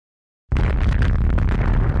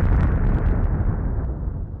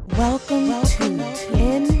Welcome to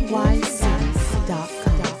NYC.com.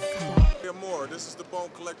 More. This is the Bone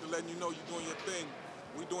Collector letting you know you're doing your thing.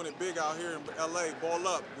 We doing it big out here in LA. Ball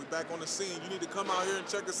up. We back on the scene. You need to come out here and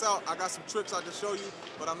check us out. I got some tricks I can show you,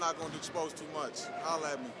 but I'm not going to expose too much.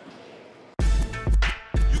 Holla at me.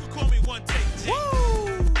 You can call me One Take J.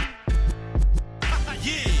 Woo!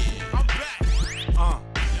 Yeah, I'm back.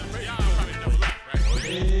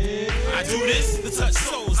 I do this to touch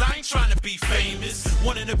souls. I ain't trying to be famous.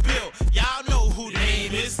 One in the bill, y'all know who the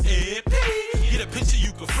name is. Get a picture,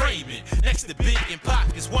 you can frame it. Next to Big and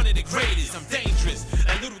Pac is one of the greatest. I'm dangerous,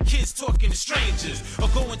 like little kids talking to strangers, or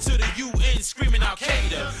going to the UN screaming Al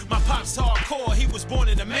Qaeda. My pop's hardcore, he was born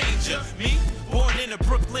in a manger. Me, born in a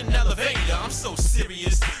Brooklyn elevator. I'm so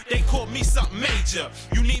serious, they call me something major.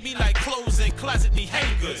 You need me like clothes and closet need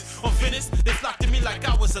hangers. On Venice, they flocked to me like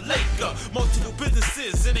I was a Laker. Multiple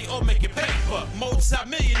businesses and they all making paper.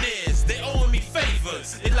 Multi-millionaires, they owing me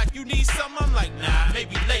favors. They like, you need something? I'm like, nah,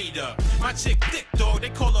 maybe later. My chick thick, dog, they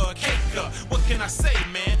call her a caker. What can I say,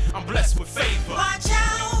 man? I'm blessed with favor. Watch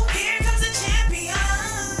out, here comes a champion.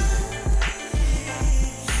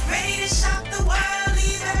 Ready to shock the world,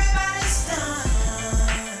 leave everybody stunned.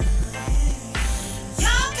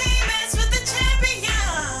 Y'all can't mess with the champion.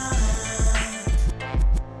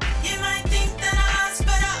 You might think that I lost,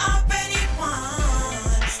 but I already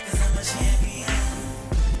won. Cause I'm a champion.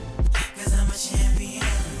 Cause I'm a champion.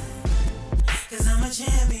 Cause I'm a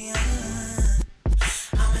champion.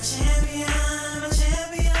 I'm a champion. I'm a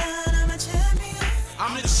champion. I'm a champion.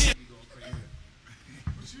 I'm the champion.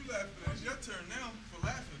 What you laughing at? It's your turn now for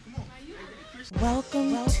laughing. Come on.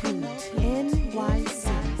 Welcome to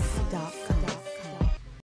NYC.com.